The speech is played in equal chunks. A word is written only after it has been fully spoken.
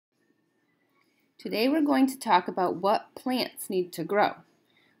Today we're going to talk about what plants need to grow.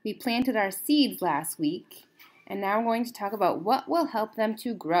 We planted our seeds last week, and now we're going to talk about what will help them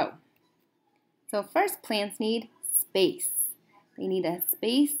to grow. So first, plants need space. They need a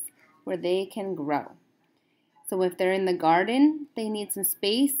space where they can grow. So if they're in the garden, they need some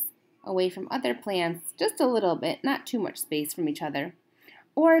space away from other plants, just a little bit, not too much space from each other.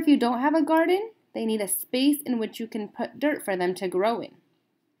 Or if you don't have a garden, they need a space in which you can put dirt for them to grow in.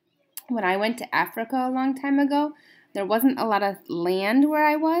 When I went to Africa a long time ago, there wasn't a lot of land where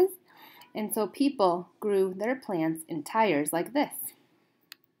I was, and so people grew their plants in tires like this.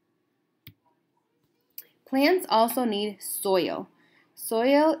 Plants also need soil.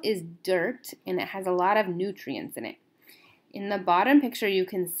 Soil is dirt, and it has a lot of nutrients in it. In the bottom picture, you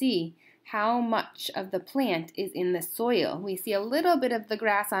can see how much of the plant is in the soil. We see a little bit of the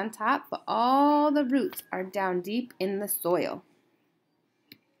grass on top, but all the roots are down deep in the soil.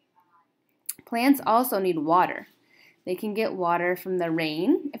 Plants also need water. They can get water from the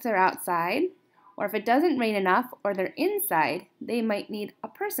rain if they're outside, or if it doesn't rain enough or they're inside, they might need a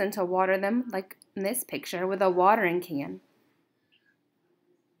person to water them, like in this picture with a watering can.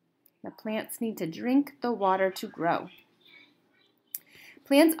 The plants need to drink the water to grow.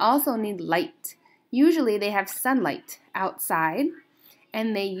 Plants also need light. Usually they have sunlight outside,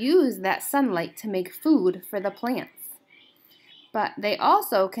 and they use that sunlight to make food for the plants. But they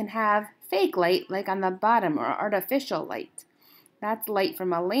also can have fake light, like on the bottom, or artificial light. That's light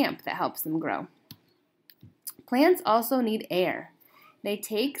from a lamp that helps them grow. Plants also need air. They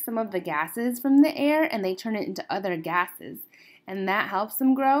take some of the gases from the air and they turn it into other gases, and that helps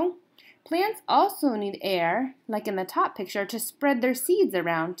them grow. Plants also need air, like in the top picture, to spread their seeds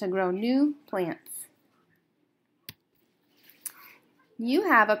around to grow new plants. You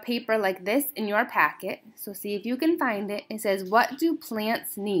have a paper like this in your packet, so see if you can find it. It says, "What do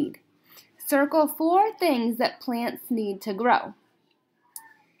plants need?" Circle 4 things that plants need to grow.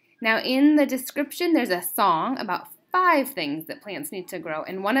 Now in the description there's a song about 5 things that plants need to grow,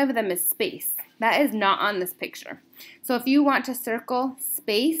 and one of them is space. That is not on this picture. So if you want to circle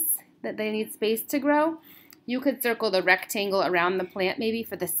space, that they need space to grow, you could circle the rectangle around the plant maybe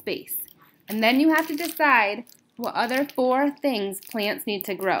for the space. And then you have to decide what other 4 things plants need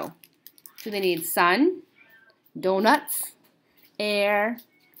to grow. Do they need sun, donuts, air,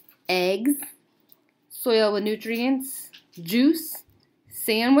 eggs, soil with nutrients, juice,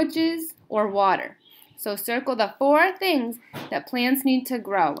 sandwiches, or water? So circle the 4 things that plants need to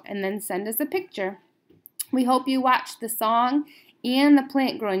grow and then send us a picture. We hope you watch the song and the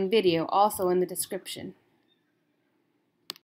plant growing video also in the description.